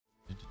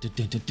It's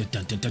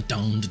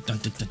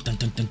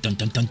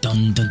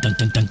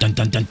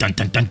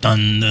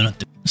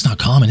not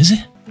common, is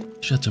it?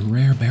 That's a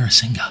rare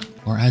Barasingha,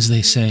 or as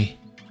they say,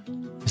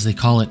 as they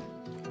call it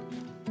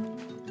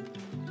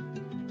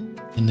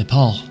in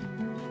Nepal,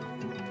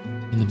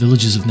 in the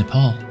villages of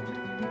Nepal,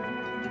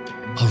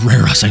 a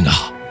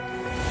RARE-ASINGHA.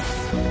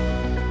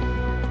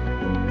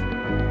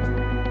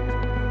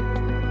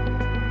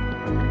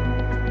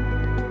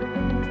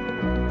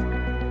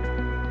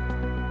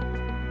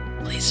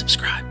 Please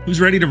subscribe. Who's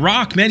ready to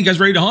rock, man? You guys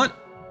ready to hunt?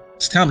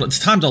 It's time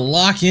to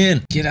lock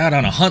in. Get out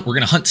on a hunt. We're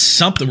gonna hunt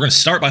something. We're gonna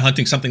start by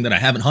hunting something that I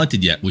haven't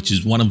hunted yet, which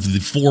is one of the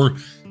 4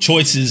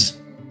 choices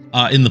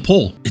in the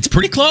poll. It's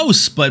pretty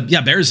close, but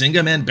yeah,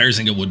 Barasingha, man.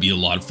 Barasingha would be a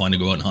lot of fun to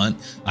go out and hunt.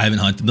 I haven't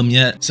hunted them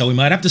yet, so we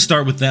might have to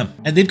start with them.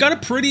 And they've got a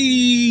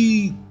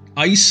pretty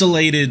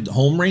isolated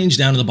home range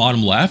down in the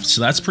bottom left,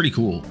 so that's pretty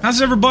cool.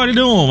 How's everybody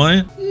doing,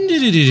 man? Ooh,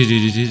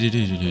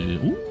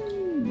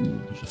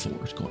 there's a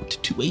forest going up to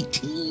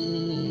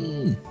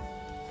 218.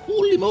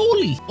 Holy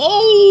moly!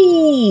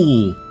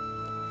 Oh!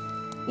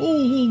 Oh!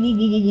 Whoa, whoa,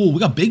 whoa, whoa, whoa! We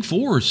got big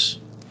 4s.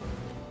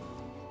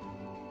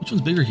 Which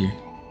one's bigger here?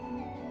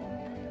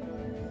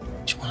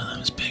 Which one of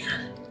them is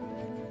bigger?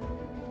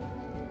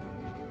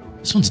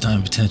 This one's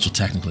diamond potential,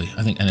 technically.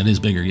 I think, and it is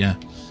bigger. Yeah,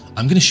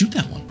 I'm gonna shoot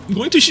that one. I'm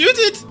going to shoot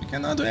it. I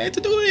cannot wait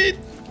to do it.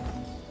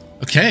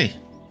 Okay.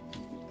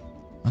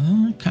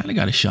 I kind of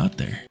got a shot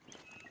there.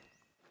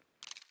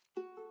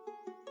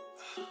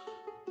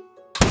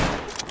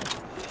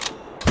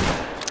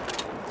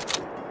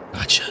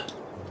 Gotcha.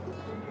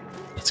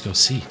 Let's go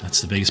see.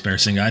 That's the biggest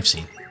Barasingha I've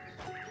seen.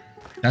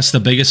 That's the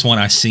biggest one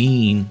I've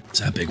seen. Is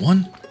that a big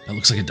one? That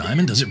looks like a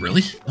diamond. Does it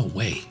really? No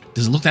way.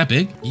 Does it look that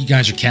big? You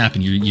guys are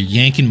capping. You're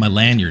yanking my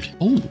lanyard.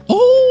 Oh.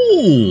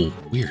 Oh!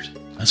 Weird.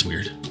 That's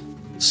weird.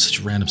 It's such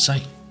a random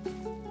sight.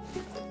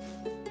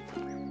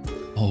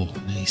 Oh,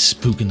 and he's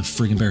spooking the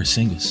friggin'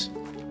 Barasinghas.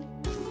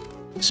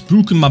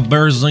 Spooking my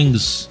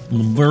Barasinghas.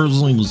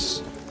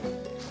 Barasinghas.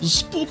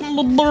 Spooking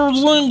my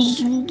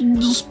Barasinghas.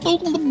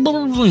 Spooking my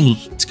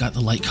Barasinghas. It's got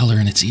the light color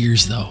in its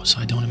ears, though, so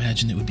I don't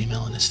imagine it would be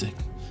melanistic.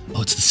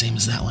 Oh, it's the same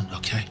as that one.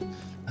 Okay.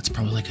 That's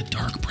probably like a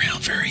dark brown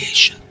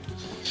variation.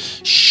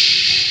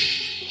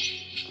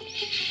 Shh.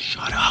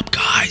 Shut up,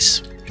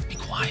 guys. Be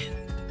quiet.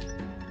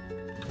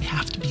 We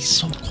have to be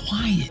so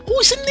quiet. Oh,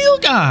 it's a Nil,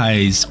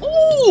 guys.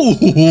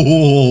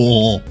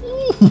 Oh.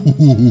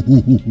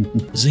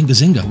 Zinga,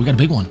 zinga. We got a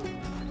big one.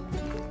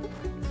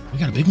 We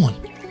got a big one.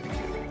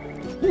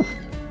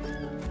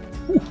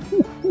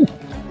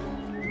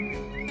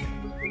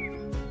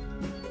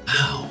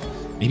 Wow.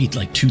 Maybe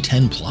like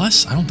 210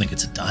 plus? I don't think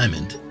it's a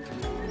diamond.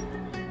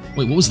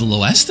 Wait, what was the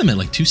low estimate?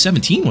 Like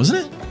 217,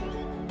 wasn't it?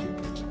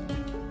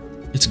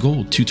 It's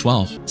gold,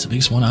 212. It's the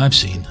biggest one I've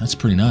seen. That's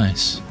pretty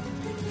nice.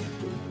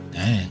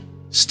 Dang.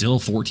 Still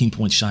 14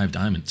 points shy of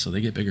diamond, so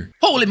they get bigger.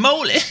 Holy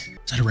moly! Is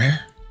that a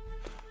rare?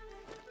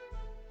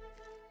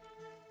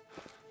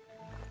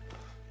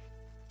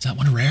 Is that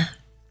one a rare?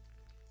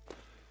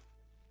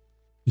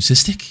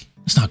 LEUCISTIC?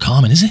 That's not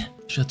common, is it?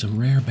 That's a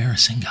rare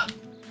Barasingha.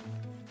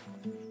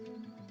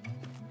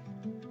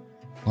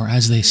 Or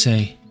as they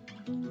say,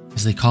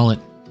 as they call it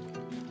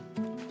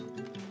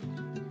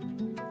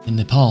in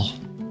Nepal,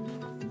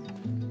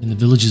 in the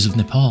villages of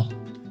Nepal,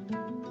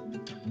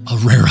 a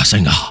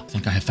RARE-ASINGHA. I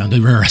think I have found a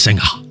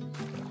RARE-ASINGHA.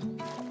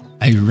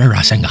 A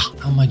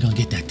RARE-ASINGHA. How am I gonna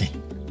get that thing?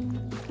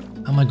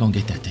 How am I gonna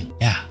get that thing?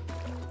 Yeah,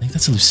 I think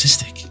that's a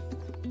LEUCISTIC.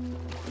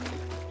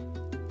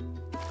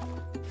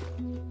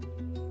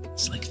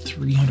 It's like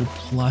 300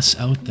 plus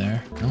out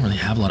there. I don't really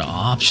have a lot of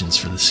options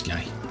for this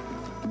guy.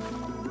 Do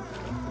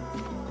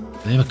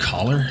they have a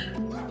collar?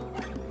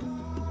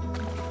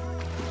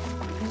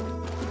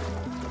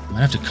 I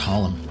might have to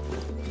call him.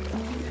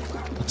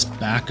 Let's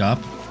back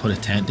up, put a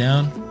tent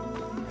down.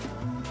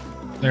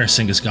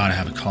 Barasingha's gotta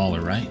have a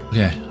collar, right?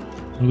 Okay,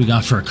 what do we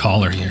got for a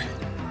collar here?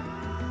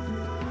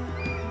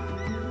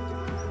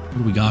 What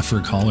do we got for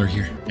a collar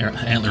here?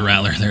 Antler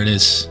rattler, there it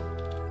is.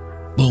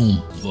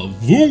 Boom.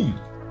 Boom.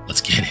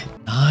 Let's get it.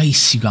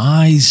 Nice, you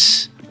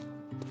guys.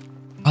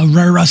 A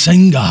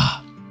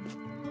RARE-ASINGHA.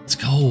 Let's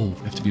go.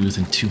 We have to be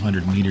within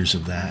 200 meters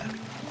of that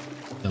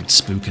without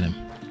spooking him.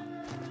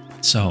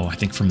 So I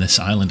think from this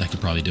island I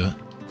could probably do it.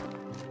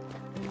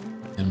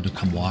 Get him to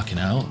come walking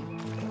out.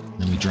 And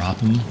then we drop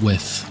him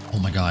with, oh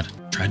my god,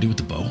 try to do it with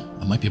the bow.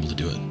 I might be able to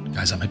do it.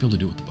 Guys, I might be able to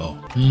do it with the bow.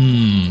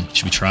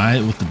 Should we try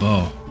it with the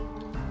bow?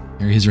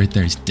 Here he is right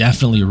there. He's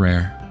definitely a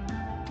rare.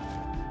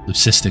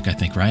 LEUCISTIC, I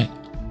think, right?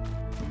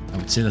 I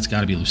would say that's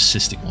got to be a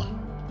LEUCISTIC one.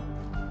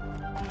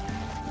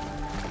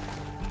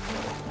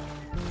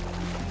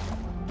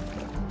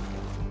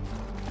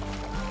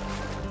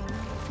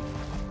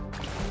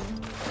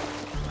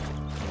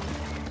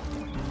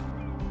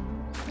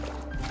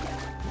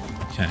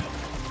 Okay.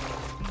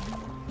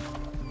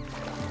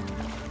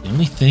 The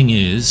only thing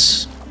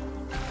is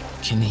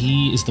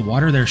the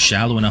water there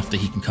shallow enough that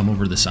he can come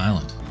over to this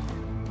island?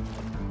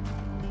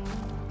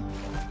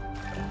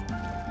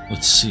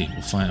 Let's see.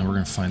 We're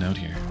gonna find out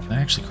here. Can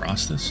I actually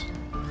cross this?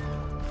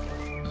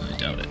 I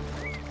doubt it.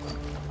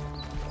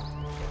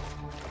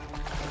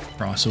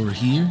 Cross over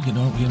here. Get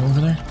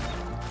over there.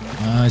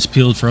 Eyes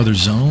peeled for other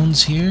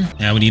zones here.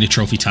 Yeah, we need a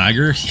trophy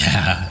tiger.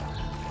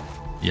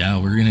 Yeah,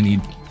 we're gonna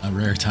need a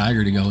rare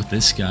tiger to go with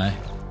this guy.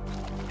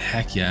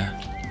 Heck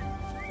yeah.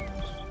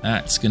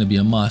 That's gonna be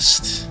a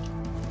must.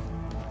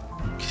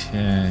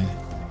 Okay.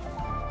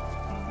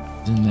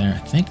 He's in there.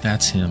 I think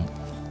that's him.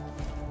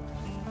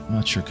 I'm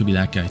not sure. It could be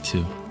that guy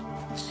too.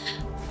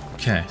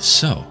 Okay,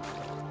 so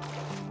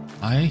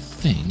I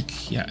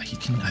think, yeah, he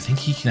can. I think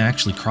he can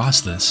actually cross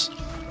this.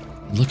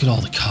 Look at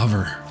all the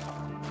cover.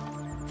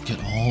 Look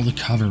at all the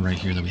cover right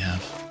here that we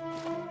have.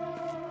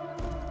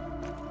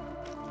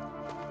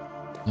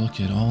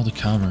 Look at all the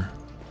cover.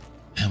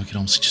 Man, we could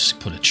almost just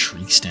put a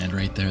tree stand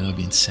right there. That would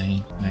be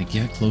insane. Can I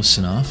get close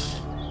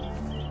enough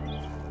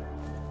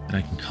that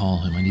I can call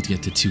him? I need to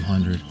get to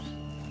 200.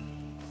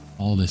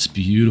 All this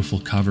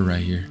beautiful cover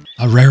right here.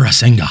 A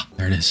RARE-ASINGA.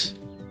 There it is.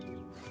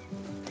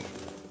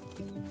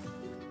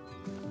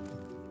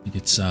 I think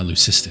it's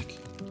LEUCISTIC.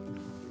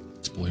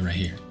 This boy right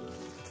here.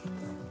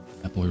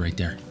 That boy right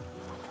there.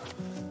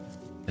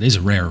 That is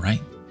a rare, right?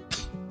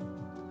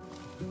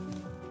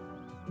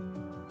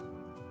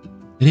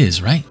 It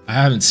is, right? I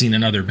haven't seen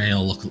another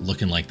male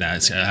looking like that.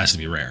 It has to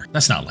be rare.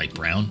 That's not light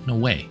brown. No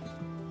way.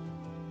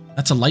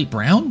 That's a light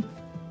brown?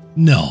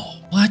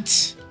 No.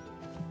 What?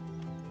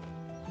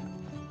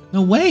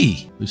 No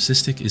way.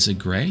 LEUCISTIC is a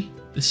gray?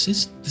 This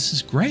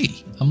is gray.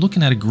 I'm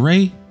looking at a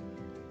gray.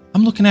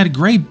 I'm looking at a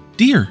gray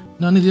deer.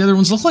 None of the other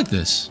ones look like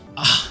this.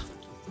 Ah.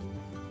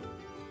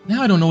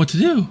 Now I don't know what to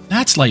do.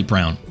 That's light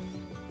brown.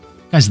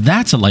 Guys,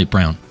 that's a light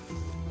brown.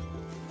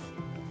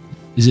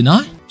 Is it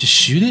not? Just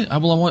shoot it? I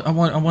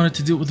wanted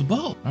to do it with a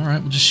bow. All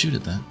right, we'll just shoot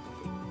it then.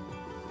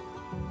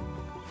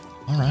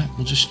 All right,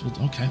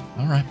 okay,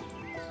 all right.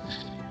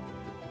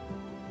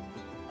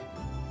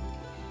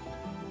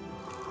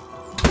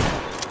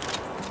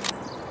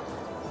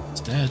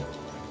 It's dead.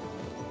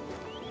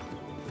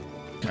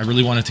 I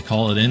really wanted to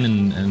call it in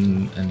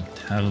and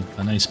have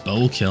a nice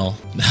bow kill.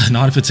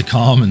 Not if it's a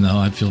common though,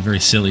 I'd feel very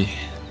silly.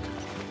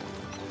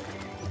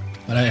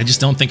 But I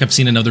just don't think I've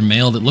seen another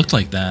male that looked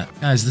like that.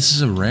 Guys, this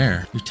is a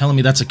rare. You're telling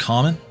me that's a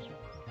common?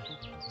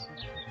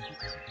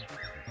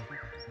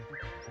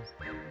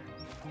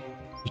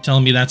 You're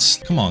telling me that's...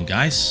 Come on,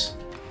 guys.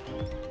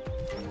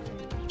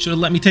 Should have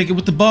let me take it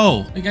with the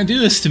bow. You gotta do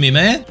this to me,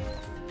 man.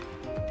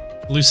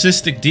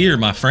 LEUCISTIC deer,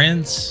 my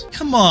friends.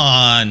 Come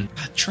on.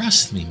 God,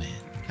 trust me, man.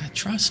 God,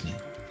 trust me.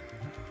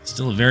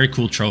 Still a very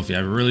cool trophy. I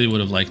really would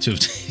have liked to have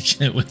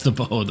taken it with the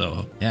bow,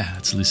 though. Yeah,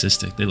 it's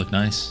LEUCISTIC. They look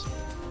nice.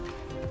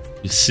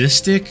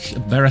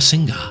 LEUCISTIC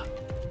BARASINGHA.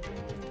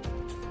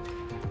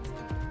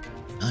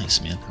 Nice,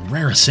 man.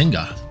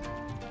 RARE-ASINGHA.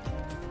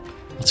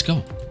 Let's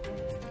go.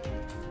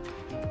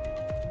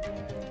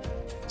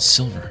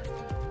 Silver.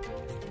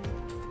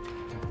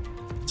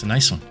 It's a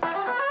nice one.